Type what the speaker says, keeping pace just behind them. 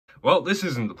Well, this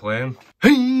isn't the plan.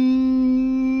 Hey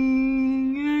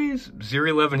guys,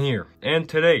 zeeree11 here. And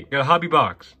today, got a hobby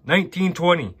box.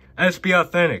 1920 SB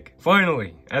Authentic.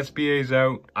 Finally, SBA's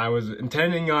out. I was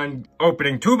intending on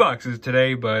opening 2 boxes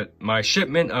today, but my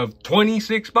shipment of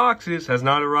 26 boxes has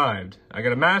not arrived. I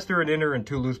got a master, an inner, and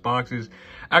 2 loose boxes.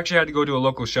 Actually, I had to go to a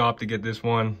local shop to get this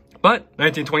one. But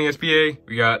 1920 SBA,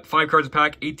 we got 5 cards a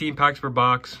pack, 18 packs per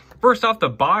box. First off, the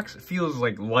box feels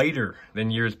like lighter than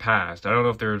years past. I don't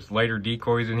know if there's lighter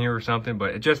decoys in here or something,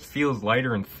 but it just feels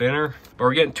lighter and thinner. But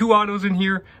we're getting 2 autos in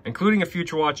here, including a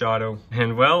Future Watch auto.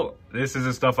 And well, this is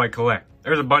the stuff I collect.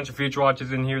 There's a bunch of Future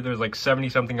Watches in here. There's like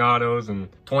 70-something autos and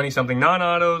 20-something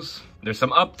non-autos. There's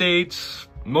some updates.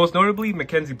 Most notably,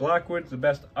 Mackenzie Blackwood's the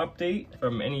best update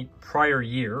from any prior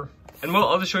year. And well,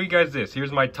 I'll just show you guys this.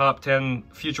 Here's my top 10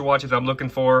 Future Watches I'm looking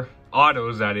for.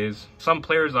 Autos, that is. Some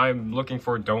players I'm looking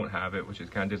for don't have it, which is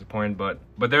kind of disappointing, but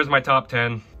there's my top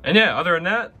 10. And yeah, other than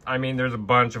that, I mean, there's a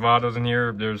bunch of autos in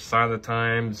here. There's Sign of the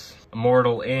Times,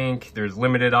 Immortal Inc., there's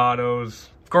limited autos.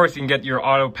 Of course, you can get your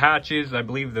auto patches. I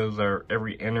believe those are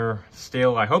every inner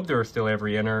still. I hope they're still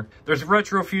every inner. There's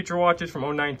retro Future Watches from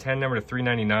 0910 number to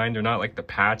 399. They're not like the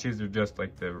patches, they're just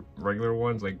like the regular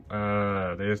ones. Like,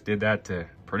 they just did that to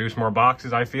produce more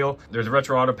boxes, I feel. There's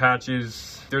retro auto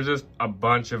patches. There's just a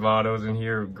bunch of autos in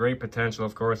here. Great potential,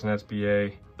 of course, in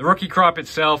SBA. The rookie crop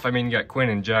itself, I mean, you got Quinn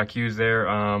and Jack Hughes there.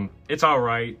 It's all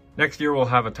right. Next year we'll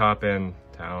have a top-end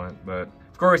talent, but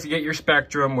of course you get your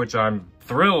Spectrum, which I'm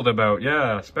thrilled about.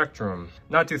 Yeah, Spectrum.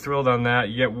 Not too thrilled on that.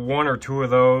 You get 1 or 2 of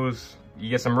those. You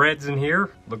get some reds in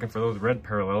here. Looking for those red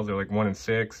parallels. They're like 1 and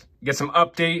 6. You get some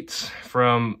updates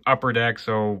from Upper Deck,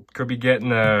 so could be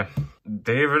getting a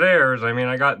David Ayres. I mean,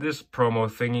 I got this promo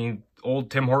thingy.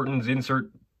 Old Tim Hortons insert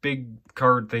big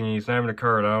card thingy. It's not even a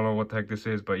card. I don't know what the heck this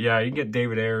is. But yeah, you can get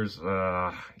David Ayres.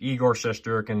 Igor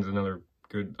Shesterkin's another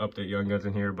good update Young Guns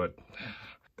in here.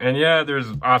 And yeah, there's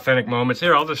authentic moments.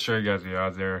 Here, I'll just show you guys the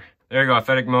odds there. There you go,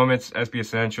 authentic moments, SB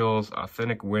Essentials,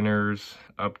 authentic winners,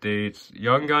 updates.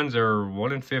 Young Guns are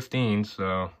 1 in 15,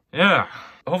 so yeah.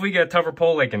 Hopefully you get a tougher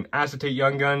pull like an acetate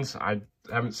Young Guns. I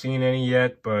haven't seen any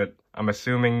yet, but I'm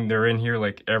assuming they're in here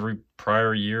like every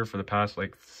prior year for the past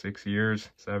like 6 years,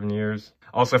 7 years.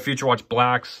 Also Future Watch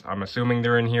Blacks, I'm assuming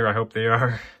they're in here. I hope they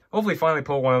are. Hopefully finally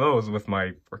pull one of those with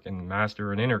my freaking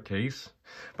master and inner case.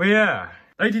 But yeah,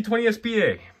 1920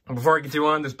 SBA. Before I get you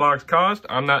on this box cost,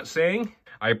 I'm not saying.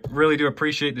 I really do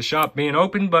appreciate the shop being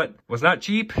open, but was not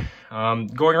cheap.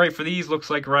 Going rate for these looks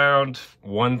like around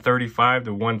 135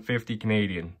 to 150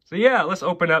 Canadian. So yeah, let's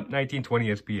open up 1920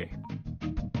 SBA.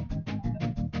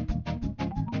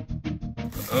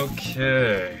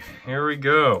 Okay, here we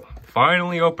go.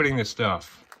 Finally opening this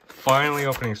stuff. Finally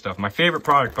opening stuff. My favorite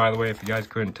product, by the way, if you guys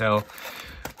couldn't tell.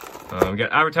 We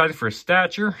got advertising for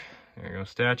Stature. There you go,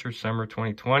 Stature, summer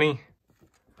 2020.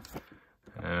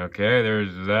 Okay,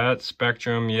 there's that.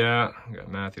 Spectrum, yeah. Got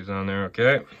Matthews on there,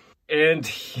 okay. And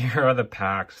here are the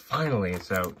packs. Finally,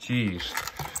 it's out. Jeez.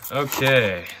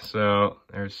 Okay, so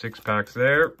there's 6 packs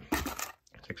there.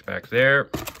 6 packs there.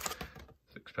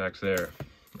 6 packs there.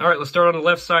 All right, let's start on the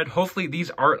left side. Hopefully these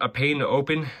aren't a pain to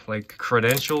open like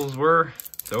credentials were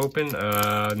to open.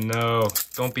 No,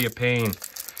 don't be a pain.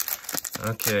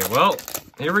 Okay, well,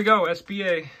 here we go.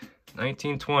 SBA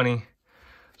 1920.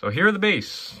 So here are the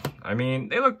base. I mean,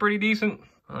 they look pretty decent.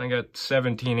 I got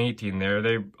 17, 18 there.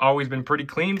 They've always been pretty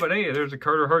clean, but hey, there's a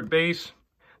Carter Hart base.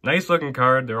 Nice looking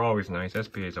card. They're always nice.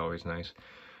 SPA is always nice.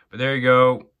 But there you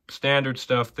go. Standard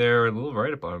stuff there. A little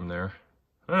right up on them there.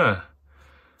 Huh.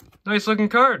 Nice looking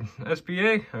card.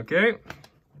 SPA. Okay.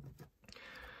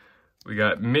 We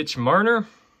got Mitch Marner.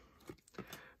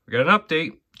 We got an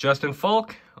update. Justin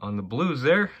Falk on the blues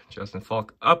there. Justin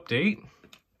Falk update.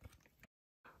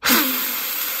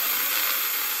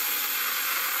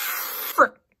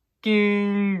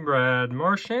 Brad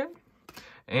Marchand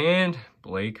and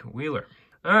Blake Wheeler.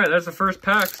 All right, that's the first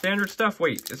pack. Standard stuff.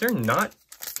 Wait, is there not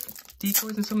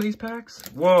decoys in some of these packs?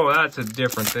 Whoa, that's a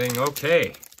different thing.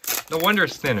 Okay, no wonder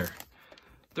it's thinner.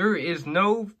 There is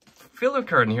no filler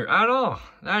card in here at all.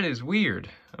 That is weird.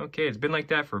 Okay, it's been like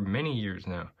that for many years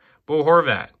now. Bo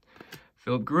Horvat,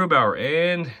 Philip Grubauer,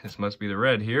 and this must be the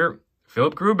red here.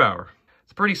 Philip Grubauer.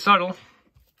 It's pretty subtle.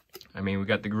 I mean, we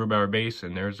got the Grubauer base,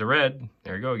 and there's the red.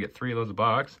 There you go. You get 3 of those a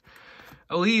box.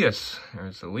 Elias.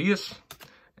 There's Elias.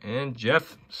 And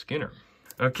Jeff Skinner.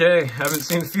 Okay, haven't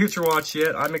seen Future Watch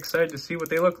yet. I'm excited to see what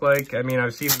they look like. I mean,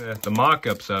 I've seen the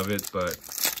mock-ups of it, but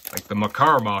like the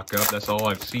Makar mock-up, that's all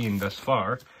I've seen thus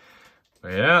far.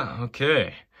 But yeah,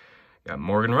 okay. Got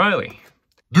Morgan Riley.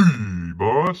 D,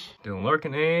 boss. Dylan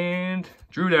Larkin and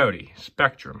Drew Doughty.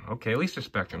 Spectrum. Okay, at least the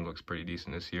Spectrum looks pretty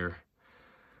decent this year.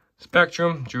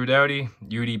 Spectrum, Drew Doughty,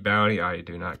 Beauty, Bounty. I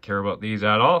do not care about these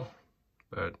at all.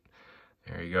 But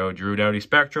there you go, Drew Doughty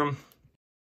Spectrum.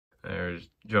 There's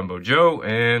Jumbo Joe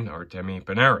and Artemi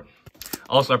Panarin.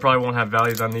 Also, I probably won't have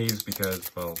values on these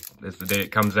because, well, this is the day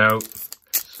it comes out.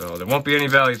 So there won't be any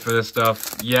values for this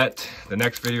stuff yet. The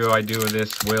next video I do of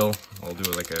this I'll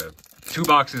do like 2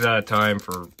 boxes at a time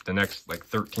for the next like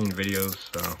 13 videos.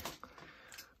 So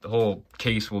the whole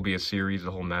case will be a series,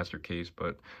 the whole master case.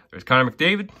 But there's Connor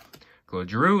McDavid, Claude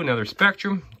Giroux, another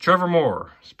Spectrum, Trevor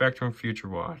Moore, Spectrum Future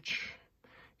Watch.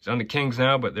 He's on the Kings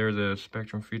now, but there's a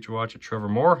Spectrum Future Watch of Trevor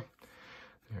Moore.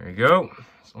 There you go.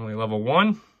 It's only level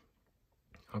 1.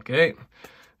 Okay.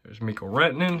 There's Mikko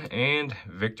Rantanen and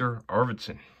Victor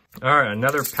Arvidsson. All right,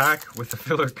 another pack with a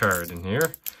filler card in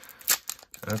here.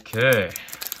 Okay.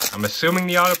 I'm assuming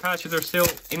the auto patches are still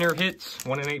inner hits,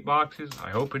 1 in 8 boxes.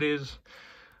 I hope it is.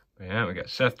 Yeah, we got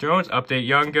Seth Jones, Update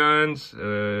Young Guns.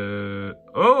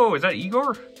 Oh, is that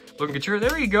Igor? Looking at your,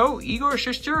 there you go. Igor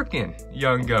Shesterkin,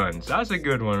 Young Guns. That's a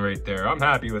good one right there. I'm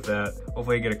happy with that.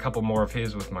 Hopefully I get a couple more of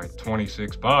his with my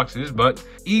 26 boxes. But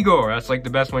Igor, that's like the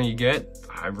best one you get.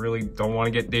 I really don't want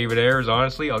to get David Ayers,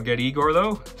 honestly. I'll get Igor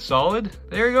though. Solid.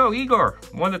 There you go, Igor.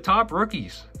 One of the top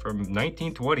rookies from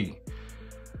 1920.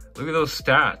 Look at those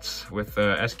stats with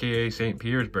SKA St.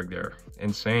 Petersburg there.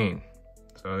 Insane.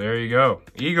 So there you go.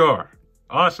 Igor.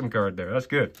 Awesome card there. That's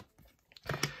good.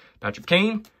 Patrick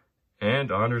Kane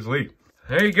and Anders Lee.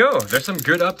 There you go. There's some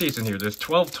good updates in here. There's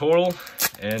 12 total.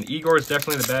 And Igor is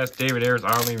definitely the best. David Ayers,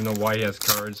 I don't even know why he has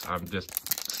cards. I'm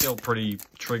just still pretty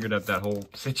triggered at that whole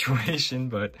situation.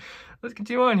 But let's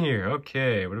continue on here.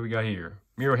 Okay, what do we got here?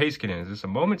 Miro Heiskanen. Is this a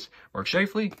Moments? Mark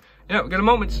Scheifele? Yeah, we got a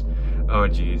Moments. Oh,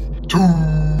 jeez.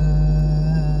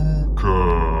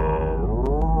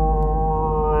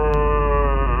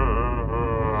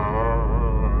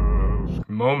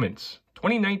 Moments.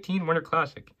 2019 Winter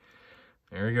Classic.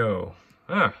 There you go.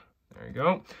 There you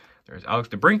go. There's Alex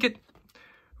DeBrincat,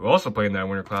 who also played in that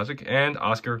Winter Classic, and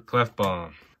Oscar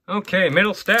Klefbom. Okay,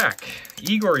 middle stack.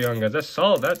 Igor Young Guns. That's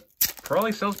solid. That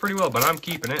probably sells pretty well, but I'm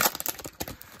keeping it.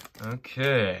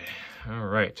 Okay. All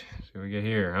right. So what we get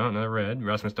here. Oh, another red.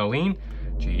 Rasmus Dahlin.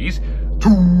 Jeez.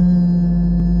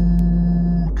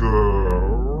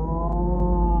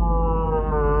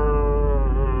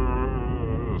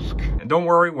 Don't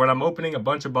worry, when I'm opening a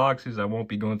bunch of boxes, I won't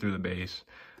be going through the base.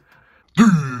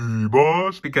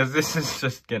 Boss. Because this is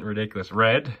just getting ridiculous.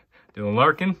 Red, Dylan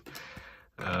Larkin,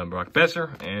 Brock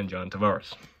Besser, and John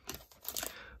Tavares.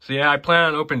 So yeah, I plan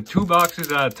on opening 2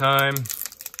 boxes at a time.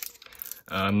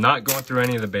 I'm not going through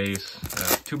any of the base.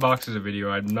 2 boxes a video.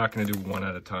 I'm not going to do 1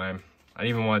 at a time. I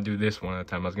didn't even want to do this 1 at a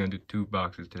time. I was going to do 2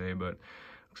 boxes today, but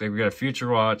looks like we got a Future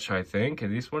Watch, I think.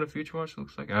 Is this what a Future Watch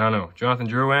looks like? I don't know. Jonathan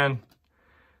Drouin.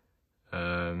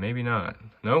 Maybe not.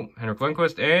 Nope. Henrik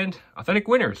Lundqvist and Authentic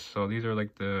Winners. So these are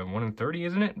like the 1 in 30,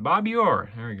 isn't it? Bobby Orr.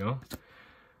 There we go.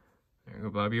 There you go,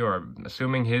 Bobby Orr. I'm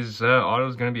assuming his auto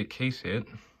is going to be a case hit.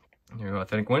 There you go,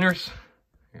 Authentic Winners.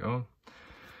 There you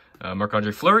go.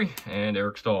 Marc-Andre Fleury and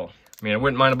Eric Stahl. I mean, I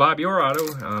wouldn't mind a Bobby Orr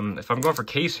auto. If I'm going for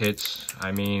case hits,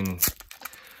 I mean,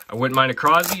 I wouldn't mind a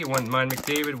Crosby. I wouldn't mind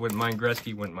McDavid. Wouldn't mind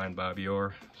Gretzky. Wouldn't mind Bobby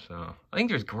Orr. So I think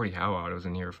there's Gordie Howe autos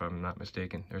in here, if I'm not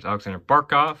mistaken. There's Alexander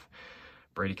Barkov.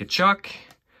 Brady Tkachuk,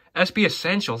 SB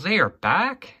Essentials, they are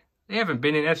back. They haven't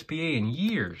been in SBA in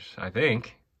years, I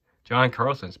think. John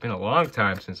Carlton, it's been a long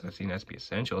time since I've seen SB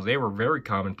Essentials. They were very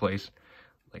commonplace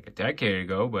like a decade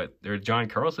ago, but there's John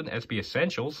Carlton, SB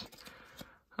Essentials.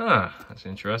 Huh, that's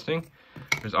interesting.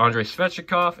 There's Andrei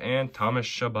Svechnikov and Thomas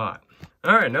Chabot.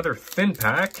 All right, another thin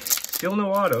pack. Still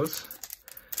no autos.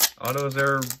 Autos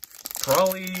are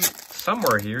probably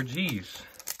somewhere here. Jeez.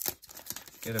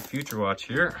 Get a Future Watch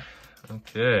here.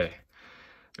 Okay,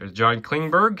 there's John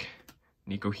Klingberg,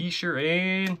 Nico Hischier,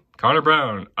 and Connor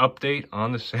Brown. Update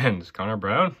on the Sens. Connor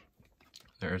Brown.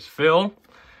 There's Phil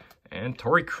and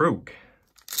Torrey Krug.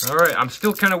 All right, I'm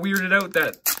still kind of weirded out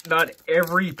that not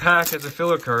every pack has a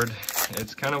filler card.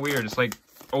 It's kind of weird. It's like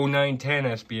 0910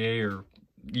 SBA or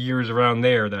years around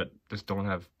there that just don't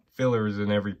have fillers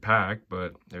in every pack.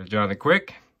 But there's Jonathan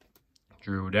Quick,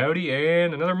 Drew Doughty,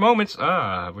 and another Moments.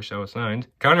 I wish that was signed.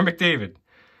 Connor McDavid.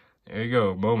 There you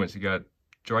go, Moments. You got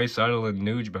Draisaitl and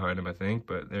Nuge behind him, I think.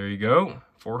 But there you go.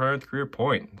 400th career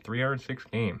point. 306th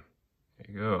game.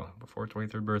 There you go. Before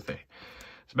 23rd birthday.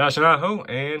 Sebastian Aho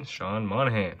and Sean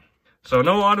Monahan. So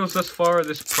no autos thus far.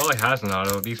 This probably has an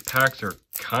auto. These packs are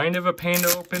kind of a pain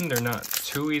to open. They're not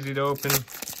too easy to open.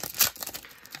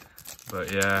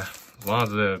 But yeah, as long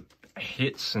as the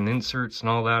hits and inserts and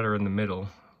all that are in the middle,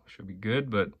 should be good.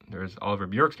 But there's Oliver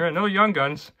Bjorkstrand. No Young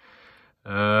Guns.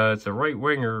 It's a right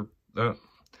winger.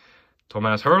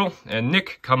 Tomas Hurdle, and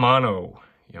Nick Camano,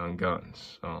 Young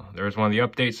Guns. So there's one of the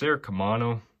updates there,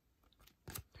 Camano.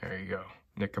 There you go,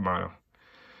 Nick Camano.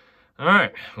 All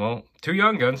right, well, 2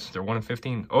 Young Guns. They're 1 in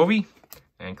 15. Ovi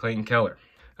and Clayton Keller.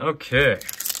 Okay.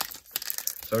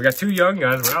 So we got 2 Young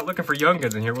Guns. We're not looking for Young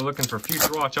Guns in here. We're looking for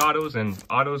Future Watch autos and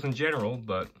autos in general,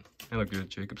 but they look good.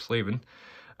 Jacob Slavin.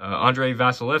 Andre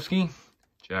Vasilevsky,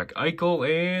 Jack Eichel,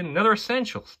 and another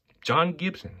Essentials. John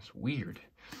Gibson's weird.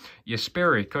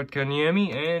 Jesperi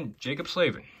Kotkaniemi, and Jacob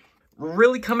Slavin.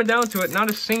 Really coming down to it.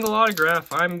 Not a single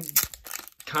autograph. I'm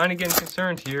kind of getting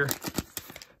concerned here.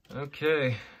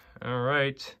 Okay. All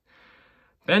right.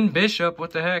 Ben Bishop,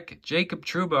 what the heck? Jacob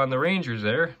Trouba on the Rangers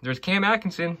there. There's Cam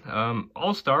Atkinson,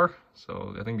 All-Star.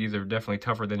 So I think these are definitely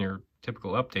tougher than your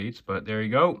typical updates, but there you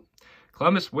go.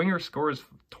 Columbus winger scores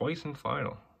twice in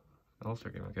final.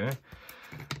 All-Star game, okay.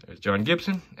 There's John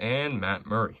Gibson and Matt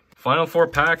Murray. Final 4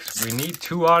 packs, we need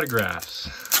 2 autographs.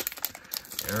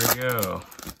 There we go.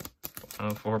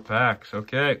 Final 4 packs,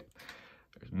 okay.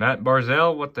 There's Matt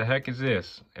Barzell, what the heck is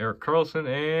this? Eric Carlson,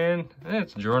 and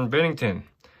it's Jordan Binnington.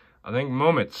 I think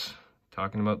Moments.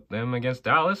 Talking about them against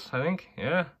Dallas, I think.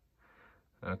 Yeah.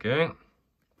 Okay.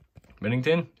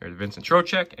 Binnington. There's Vincent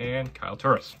Trocheck and Kyle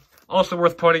Turris. Also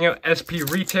worth pointing out, SP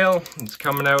Retail. It's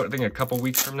coming out, I think, a couple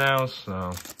weeks from now.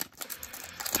 So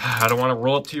I don't want to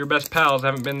roll up to your best pals. I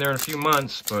haven't been there in a few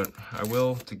months, but I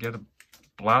will to get a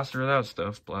blaster of that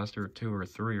stuff. Blaster 2 or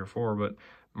 3 or 4. But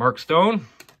Mark Stone,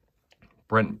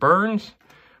 Brent Burns,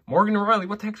 Morgan Riley.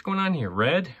 What the heck's going on here?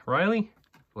 Red Riley,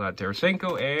 Vlad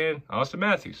Tarasenko, and Austin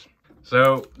Matthews.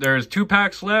 So there's 2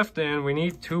 packs left, and we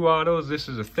need 2 autos. This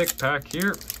is a thick pack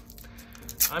here.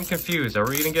 I'm confused. Are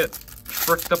we going to get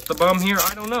fricked up the bum here?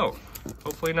 I don't know.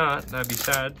 Hopefully not. That'd be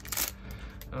sad.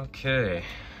 Okay.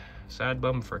 Sad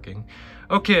bum fricking.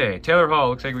 Okay. Taylor Hall.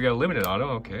 Looks like we got a limited auto.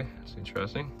 Okay. That's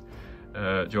interesting.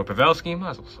 Joe Pavelski.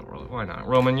 Might as well roll it. Why not?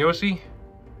 Roman Josi.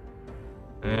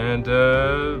 And,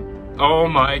 oh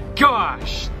my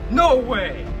gosh! No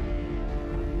way!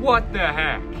 What the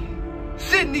heck?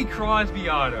 Sidney Crosby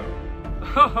auto.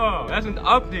 Oh, that's an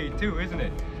update too, isn't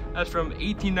it? That's from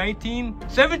 1819,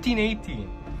 1718.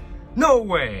 No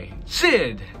way.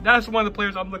 Sid. That's one of the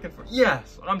players I'm looking for.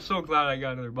 Yes. I'm so glad I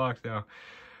got another box now.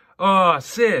 Oh,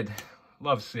 Sid.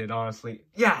 Love Sid, honestly.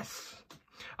 Yes.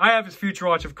 I have his Future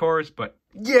Watch, of course, but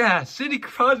yeah, Sidney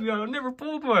Crosby auto. I've never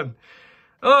pulled one.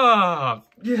 Oh,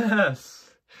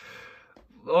 yes.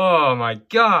 Oh my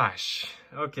gosh.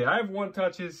 Okay, I have 1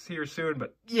 touches here soon,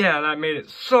 but yeah, that made it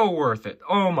so worth it.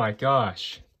 Oh my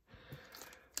gosh.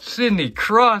 Sidney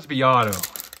Crosby auto.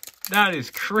 That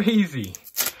is crazy.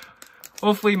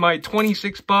 Hopefully my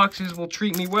 26 boxes will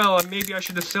treat me well, and maybe I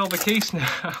should just sell the case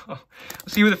now.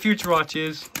 Let's see what the Future Watch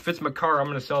is. If it's my car, I'm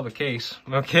going to sell the case.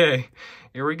 Okay,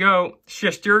 here we go.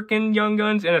 Shesterkin, Young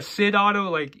Guns, and a Sid auto.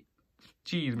 Like,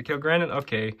 geez, Mikhail Granlund.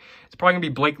 Okay, it's probably going to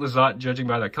be Blake Lizotte, judging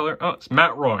by that color. Oh, it's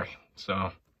Matt Roy.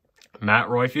 So, Matt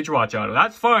Roy, Future Watch auto.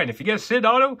 That's fine. If you get a Sid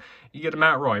auto, you get a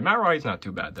Matt Roy. Matt Roy's not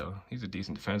too bad, though. He's a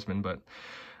decent defenseman, but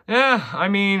yeah, I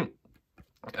mean,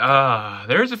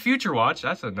 there's a Future Watch.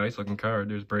 That's a nice looking card.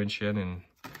 There's Braden Shen and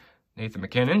Nathan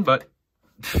McKinnon, but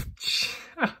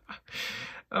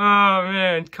oh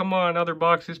man, come on, other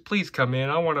boxes, please come in.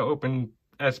 I want to open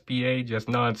SPA just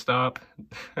nonstop.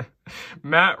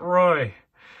 Matt Roy,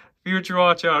 Future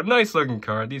Watch out. Nice looking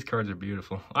card. These cards are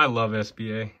beautiful. I love SPA,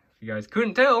 if you guys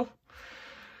couldn't tell.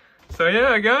 So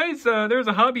yeah, guys, there's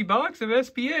a hobby box of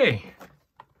SPA.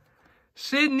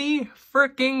 Sidney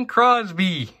fricking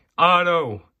Crosby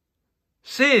auto.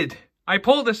 Sid. I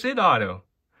pulled a Sid auto.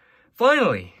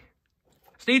 Finally.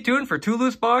 Stay tuned for 2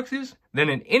 loose boxes, then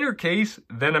an inner case,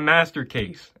 then a master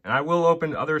case. And I will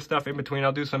open other stuff in between.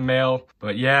 I'll do some mail.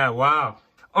 But yeah, wow.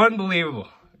 Unbelievable.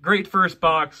 Great first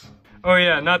box. Oh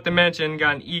yeah, not to mention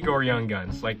got an Igor Young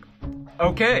Guns. Like,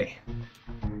 okay.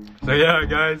 So yeah,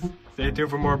 guys. Stay tuned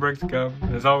for more breaks to come.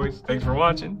 As always, thanks for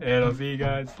watching. And I'll see you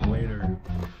guys later.